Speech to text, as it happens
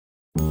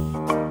Hey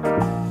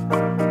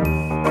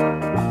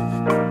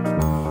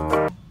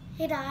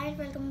guys,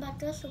 welcome back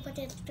to Super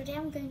Tips. Today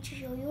I'm going to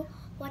show you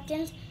what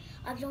things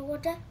absorb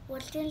water,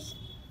 what things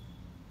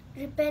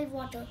repel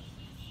water.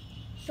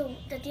 So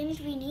the things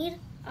we need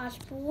are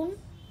spoon,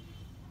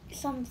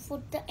 some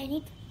food,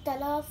 any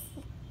color of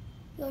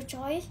your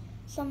choice,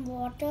 some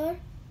water,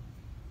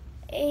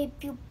 a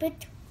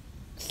pipet,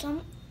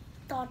 some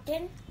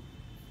cotton,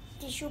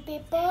 tissue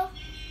paper,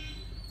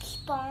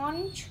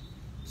 sponge,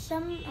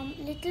 some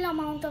little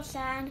amount of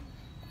sand,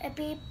 a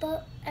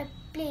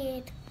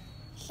plate,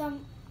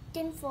 some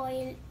tin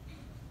foil,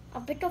 a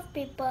bit of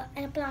paper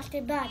and a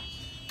plastic bag.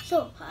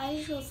 So I'll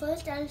show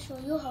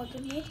you how to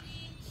make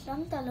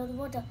some colored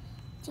water.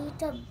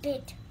 Take a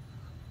bit,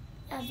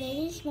 a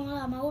very small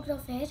amount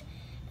of it,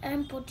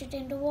 and put it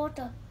in the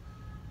water.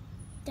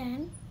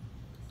 Then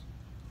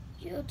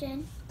you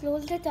can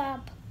close the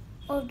tap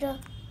of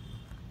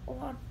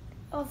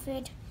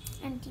it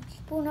and keep the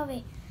spoon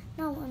away.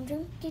 Now I'm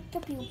going to take the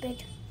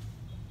pipet,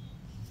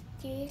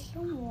 take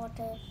some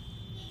water,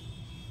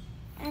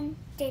 and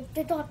take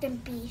the cotton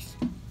piece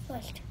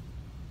first.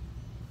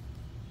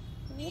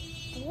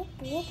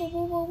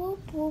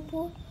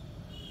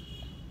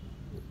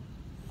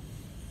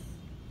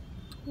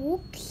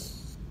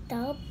 Oops,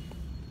 stop,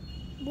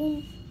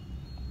 boom,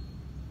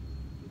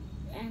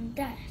 and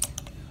that.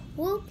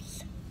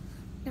 Whoops.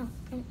 Now,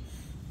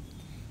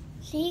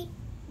 see,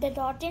 the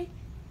cotton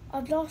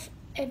absorbs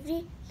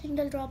every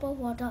single drop of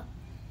water.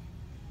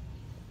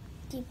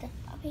 Keep that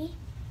away.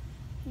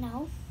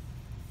 Now,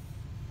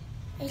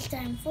 it's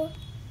time for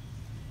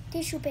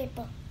tissue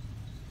paper.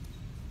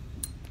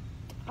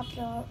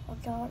 Absorb.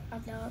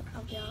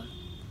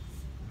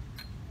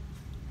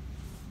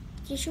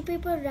 Tissue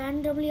paper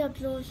randomly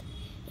absorbs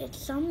it.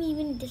 Some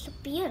even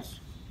disappears.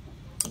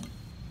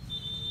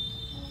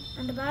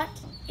 And the back,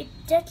 it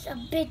gets a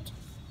bit.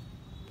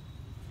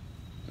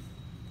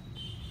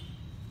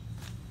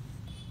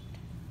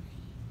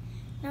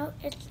 Now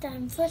it's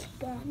time for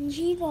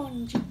spongy.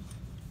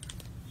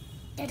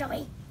 Get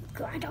away.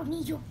 I don't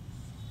need you.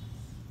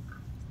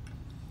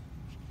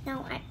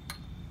 Now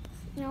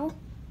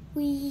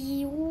we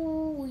use.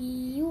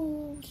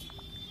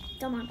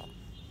 Come on.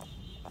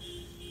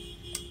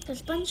 The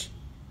sponge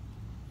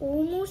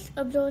almost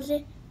absorbs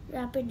it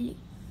rapidly.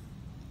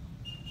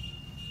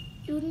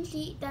 You can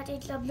see that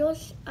it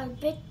absorbs a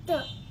bit.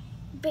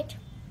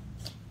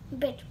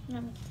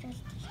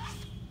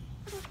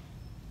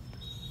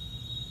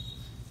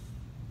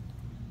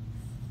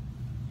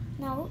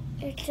 Now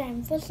it's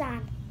time for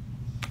sand.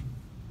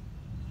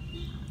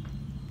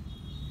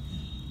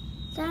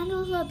 Sand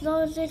also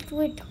absorbs it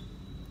with.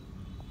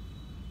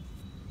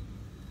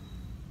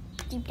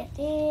 Keep that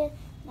there.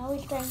 Now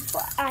it's time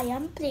for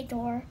iron plate.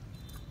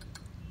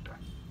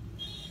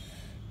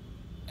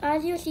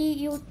 As you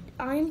see,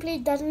 iron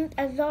plate doesn't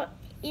absorb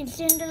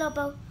instantly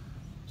about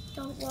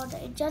the water.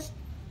 It just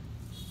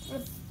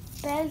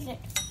repels it.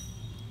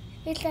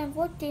 It's time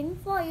for tin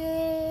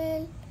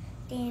foil.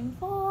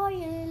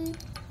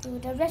 Do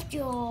the rest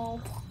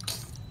job.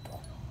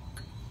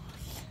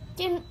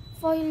 Tin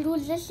foil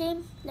does the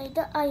same like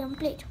the iron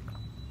plate.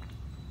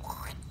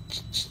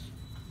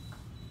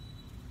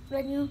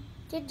 When you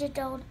get it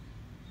out,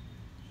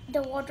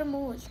 the water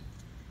moves.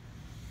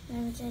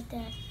 Let me set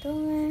that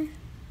down.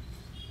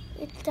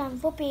 It's time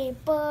for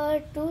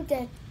paper to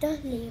get the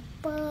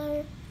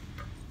label.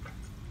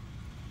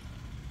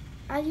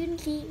 As you can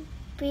see,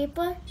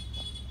 paper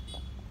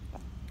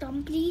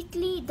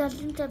completely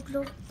doesn't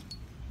absorb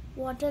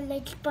water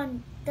like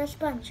the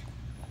sponge.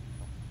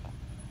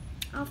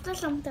 After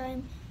some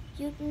time,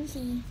 you can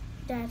see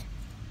that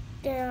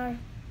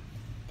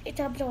it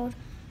absorbs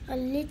a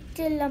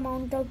little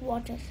amount of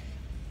water.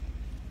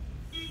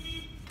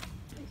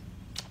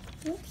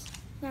 Oops,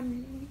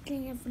 I'm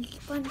cleaning up the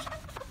sponge.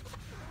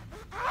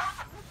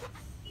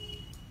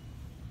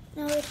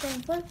 Now it's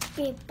time for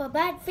paper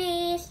bag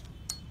face.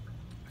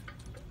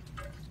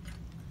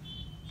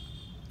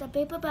 The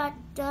paper bag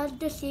does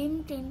the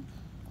same thing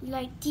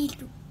like these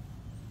two.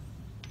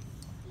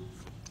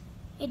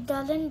 It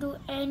doesn't absorb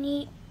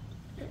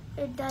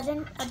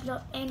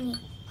any.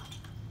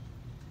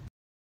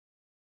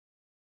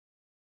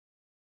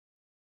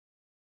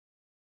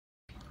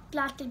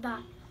 Plastic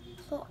bag.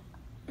 So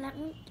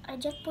I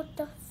just put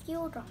the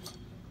few drops.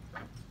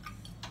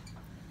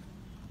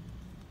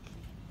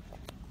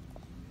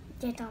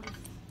 Get on.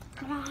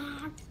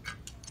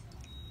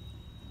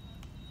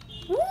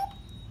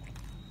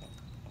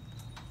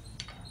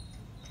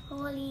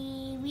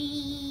 Holy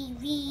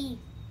wee.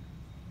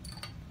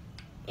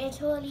 It's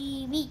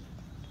holy wee.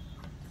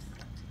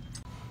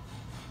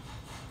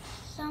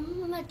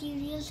 Some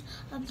materials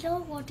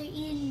absorb water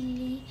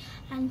easily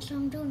and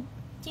some don't.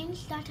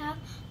 Things that have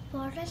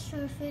water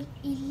surface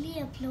easily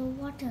absorb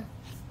water.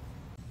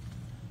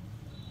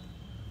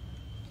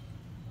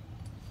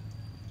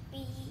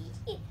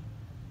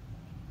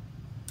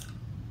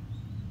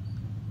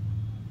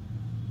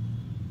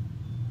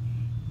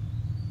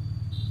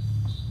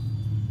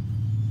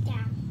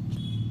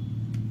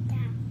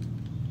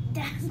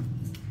 Down.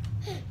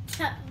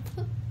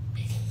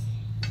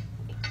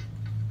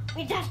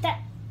 It's just that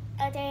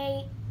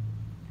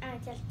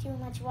just too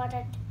much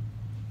water.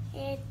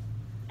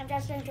 I'm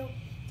just going to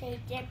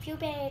take the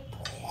pupet.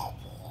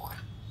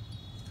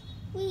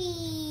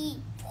 Wee!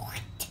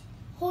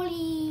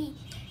 Holy!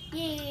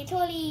 Yay, it's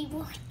holy!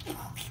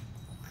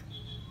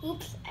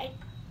 Oops,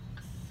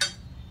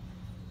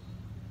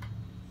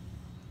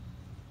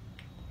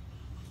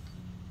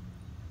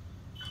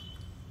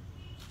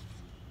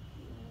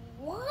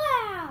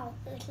 Wow!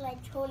 It's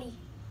like holy.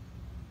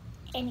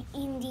 An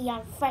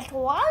Indian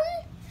festival.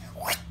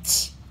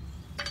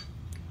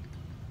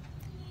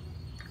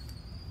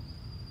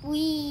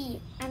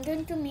 I'm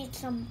going to make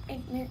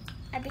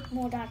a bit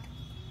more dark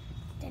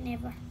than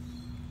ever.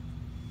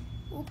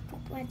 Oops, too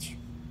much.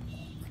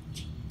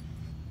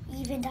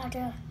 Even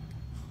darker.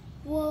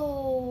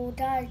 Whoa,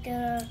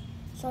 darker.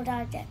 So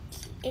darker.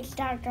 It's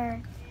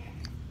darker.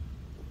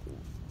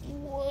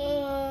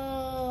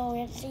 Whoa,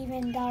 it's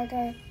even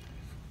darker.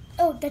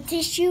 Oh, the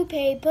tissue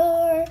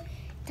paper.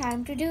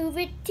 Time to do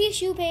with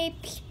tissue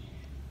papers.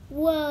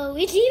 Whoa,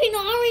 it's even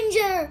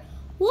oranger.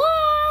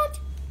 What?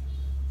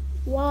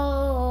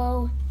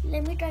 Whoa.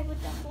 Let me try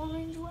with the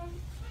orange one.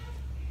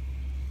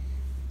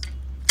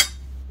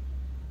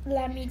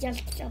 Let me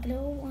just the blue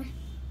one.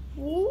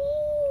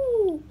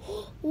 Ooh.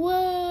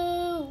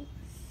 Whoa.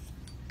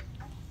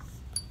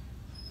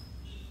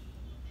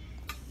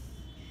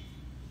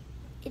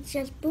 It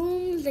just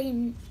booms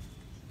in.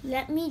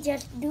 Let me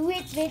just do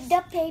it with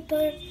the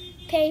paper.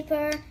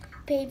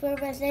 Paper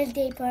versus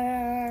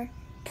paper.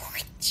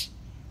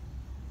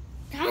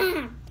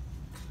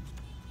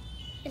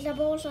 It's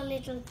also a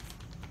little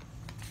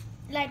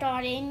light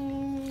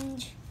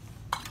orange.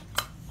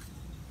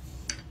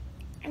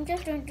 I'm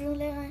just going to do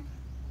it.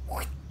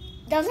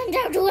 Doesn't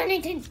have to do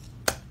anything.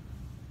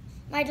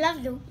 My gloves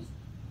do.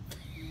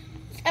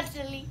 That's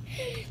silly.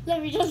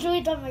 Let me just do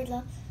it on my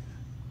gloves.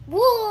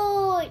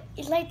 Whoa!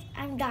 It's like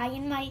I'm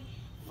dyeing my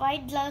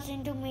white gloves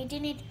into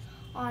making it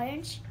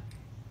orange.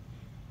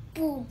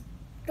 Boom.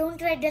 Don't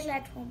try this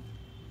at home.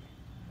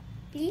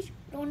 Please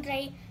don't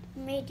try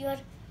make your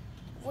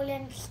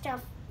woolen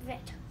stuff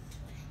wet.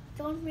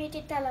 Don't make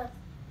it color.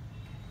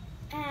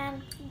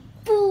 And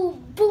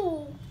boom,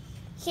 boom.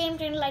 Same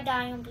thing like the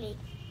iron plate.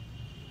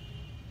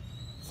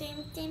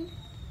 Same thing.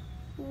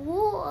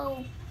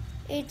 Whoa.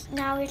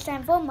 Now it's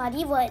time for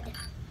muddy wood.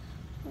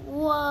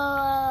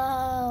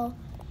 Whoa.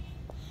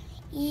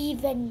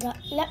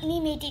 Let me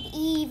make it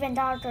even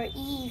darker.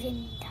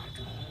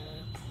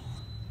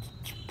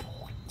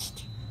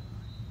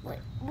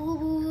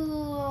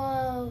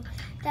 Whoa.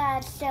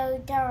 That's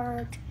so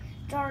darker.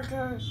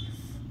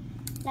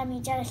 Let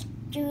me just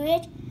do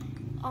it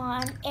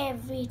on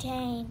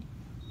everything.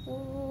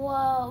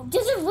 Whoa.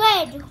 This is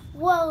red.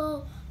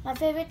 Whoa. My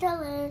favorite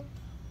color.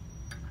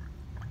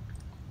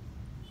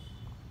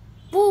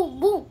 Boom,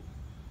 boom.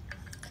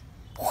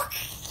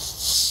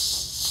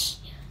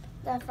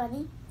 That's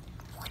funny.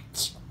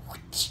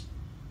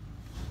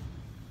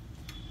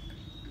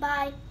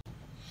 Bye.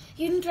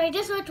 You can try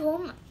this at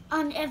home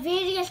on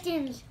various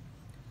things.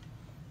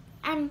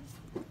 And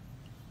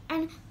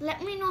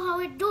let me know how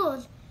it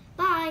goes.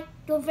 Bye.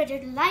 Don't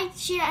forget to like,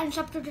 share and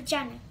subscribe to the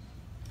channel.